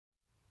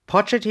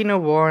Pochettino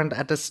warned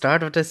at the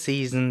start of the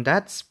season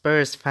that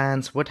Spurs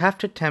fans would have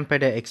to temper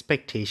their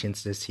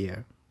expectations this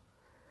year.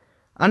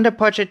 Under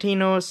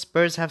Pochettino,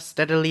 Spurs have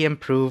steadily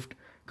improved,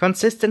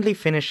 consistently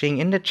finishing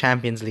in the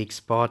Champions League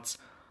spots,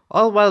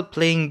 all while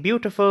playing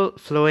beautiful,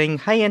 flowing,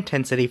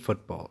 high-intensity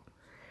football.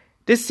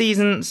 This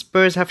season,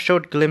 Spurs have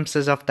showed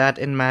glimpses of that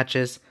in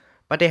matches,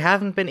 but they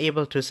haven't been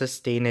able to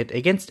sustain it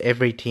against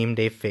every team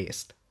they've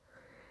faced.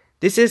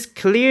 This is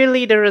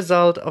clearly the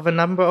result of a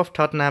number of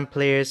Tottenham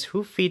players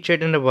who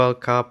featured in the World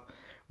Cup,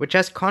 which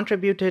has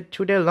contributed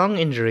to their long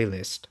injury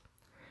list.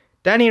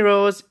 Danny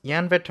Rose,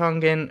 Jan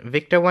Vertonghen,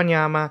 Victor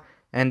Wanyama,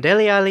 and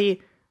Dele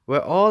Alli were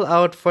all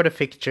out for the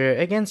fixture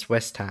against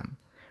West Ham,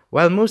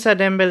 while Moussa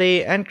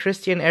Dembele and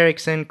Christian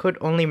Eriksen could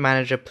only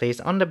manage a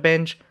place on the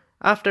bench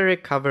after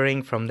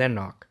recovering from their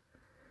knock.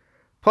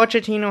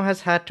 Pochettino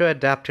has had to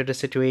adapt to the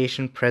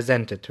situation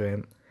presented to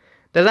him.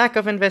 The lack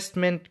of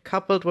investment,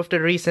 coupled with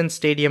the recent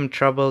stadium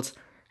troubles,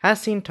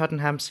 has seen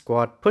Tottenham's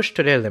squad pushed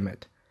to their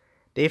limit.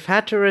 They've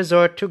had to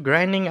resort to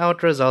grinding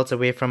out results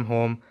away from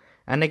home,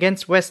 and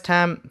against West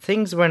Ham,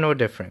 things were no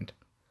different.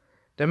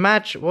 The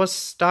match was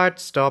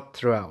start-stop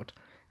throughout,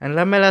 and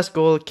Lamella's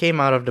goal came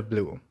out of the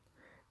blue.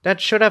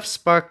 That should have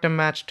sparked the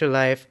match to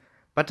life,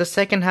 but the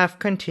second half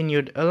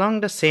continued along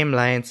the same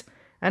lines,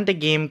 and the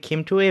game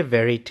came to a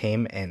very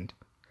tame end.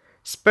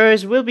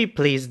 Spurs will be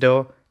pleased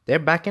though, they're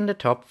back in the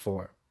top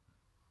 4.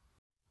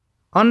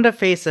 On the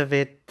face of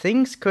it,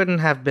 things couldn't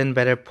have been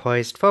better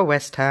poised for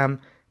West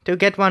Ham to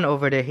get one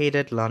over their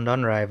hated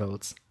London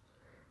rivals.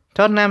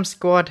 Tottenham's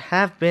squad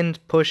have been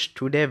pushed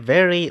to their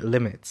very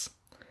limits.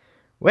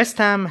 West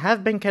Ham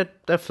have been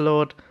kept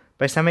afloat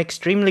by some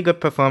extremely good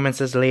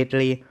performances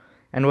lately,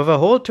 and with a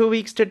whole 2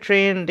 weeks to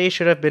train, they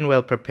should have been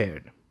well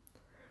prepared.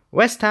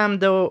 West Ham,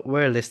 though,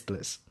 were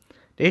listless.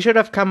 They should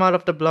have come out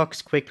of the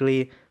blocks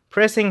quickly,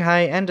 pressing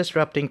high and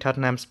disrupting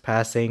Tottenham's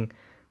passing,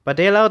 but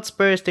they allowed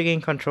Spurs to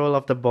gain control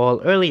of the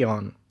ball early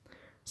on.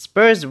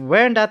 Spurs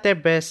weren't at their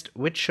best,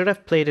 which should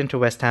have played into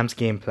West Ham's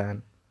game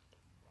plan.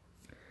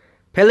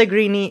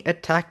 Pellegrini, a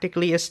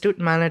tactically astute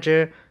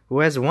manager who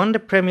has won the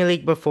Premier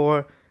League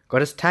before, got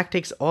his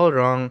tactics all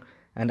wrong,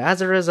 and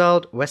as a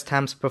result, West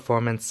Ham's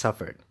performance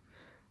suffered.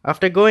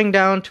 After going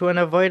down to an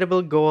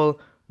avoidable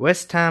goal,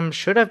 West Ham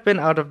should have been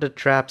out of the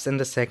traps in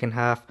the second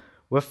half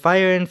with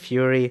fire and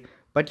fury,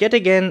 but yet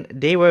again,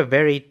 they were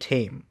very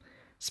tame.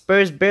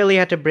 Spurs barely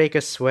had to break a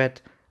sweat,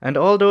 and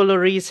although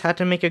Lloris had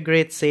to make a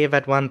great save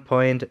at one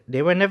point,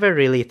 they were never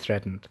really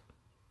threatened.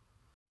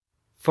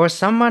 For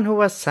someone who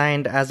was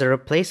signed as a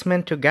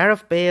replacement to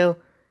Gareth Bale,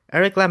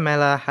 Eric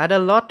Lamela had a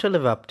lot to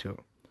live up to.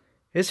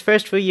 His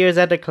first few years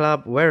at the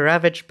club were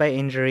ravaged by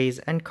injuries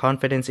and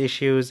confidence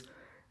issues,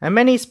 and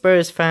many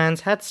Spurs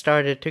fans had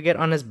started to get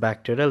on his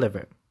back to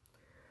deliver.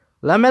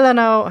 Lamela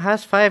now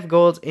has 5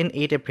 goals in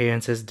 8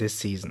 appearances this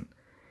season.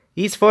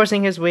 He's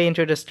forcing his way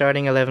into the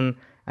starting 11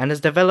 and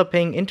is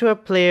developing into a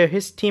player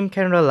his team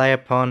can rely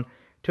upon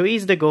to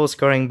ease the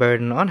goal-scoring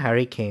burden on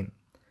Harry Kane.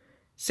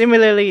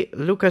 Similarly,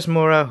 Lucas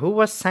Moura, who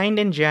was signed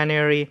in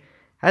January,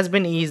 has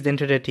been eased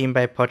into the team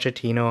by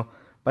Pochettino,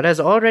 but has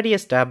already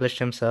established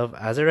himself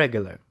as a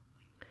regular.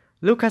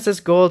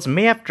 Lucas's goals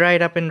may have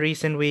dried up in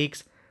recent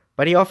weeks,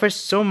 but he offers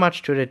so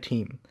much to the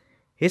team.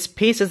 His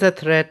pace is a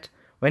threat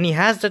when he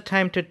has the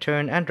time to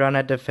turn and run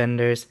at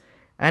defenders,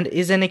 and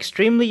is an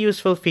extremely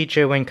useful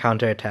feature when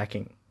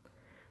counter-attacking.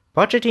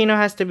 Pochettino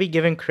has to be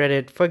given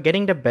credit for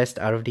getting the best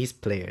out of these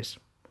players.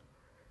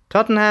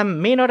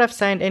 Tottenham may not have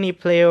signed any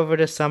player over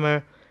the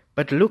summer,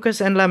 but Lucas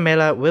and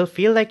Lamela will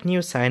feel like new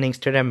signings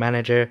to their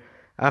manager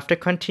after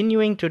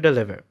continuing to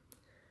deliver.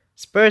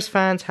 Spurs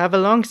fans have a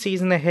long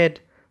season ahead,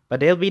 but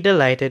they'll be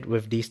delighted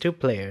with these 2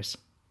 players.